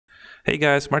Hey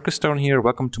guys, Marcus Stone here,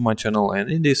 welcome to my channel,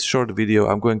 and in this short video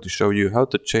I'm going to show you how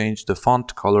to change the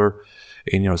font color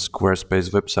in your Squarespace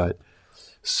website.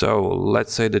 So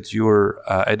let's say that you're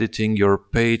editing your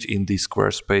page in the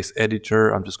Squarespace editor.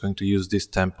 I'm just going to use this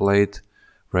template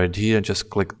right here and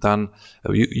just click done.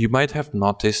 You might have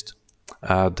noticed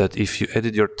that if you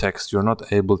edit your text, you're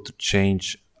not able to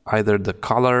change either the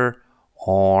color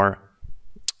or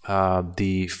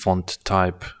the font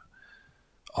type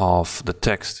of the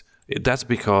text. That's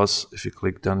because if you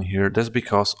click down here, that's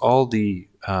because all those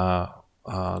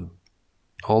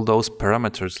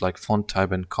parameters like font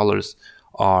type and colors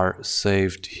are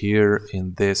saved here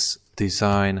in this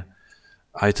design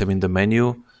item in the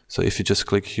menu. So if you just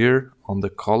click here on the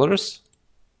colors,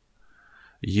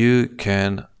 you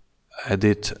can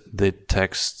edit the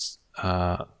text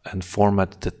and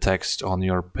format the text on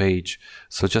your page.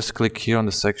 So just click here on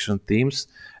the section themes,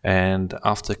 and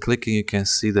after clicking you can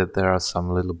see that there are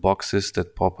some little boxes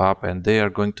that pop up, and they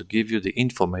are going to give you the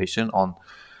information on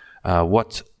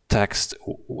what text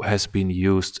has been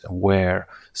used where.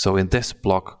 So in this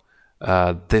block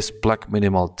this black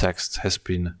minimal text has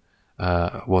been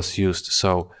was used.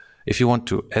 So if you want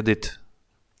to edit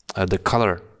the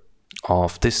color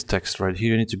of this text right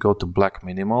here, you need to go to black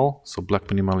minimal. So black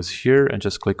minimal is here, and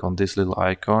just click on this little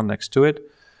icon next to it,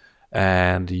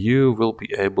 and you will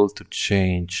be able to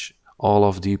change all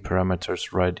of the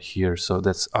parameters right here. So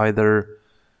that's either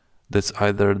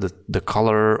the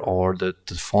color or the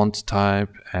font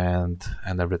type and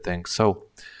everything. So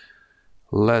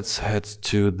let's head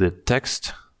to the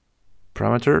text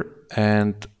parameter,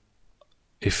 and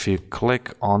if you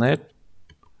click on it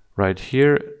right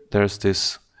here, there's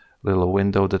this little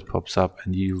window that pops up,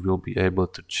 and you will be able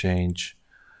to change.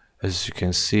 As you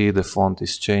can see, the font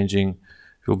is changing.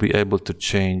 You'll be able to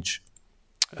change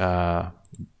the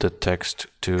text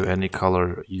to any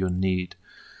color you need.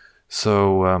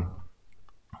 So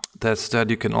that's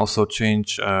that. You can also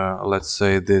change, let's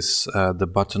say this, the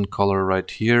button color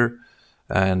right here,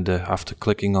 and after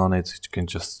clicking on it, you can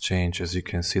just change. As you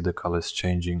can see, the color is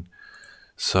changing.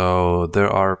 So there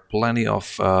are plenty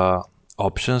of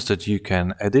options that you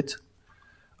can edit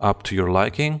up to your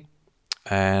liking,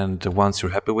 and once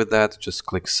you're happy with that, just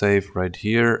click save right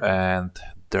here, and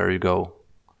there you go.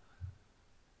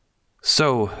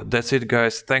 So that's it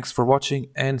guys, thanks for watching,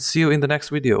 and see you in the next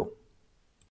video.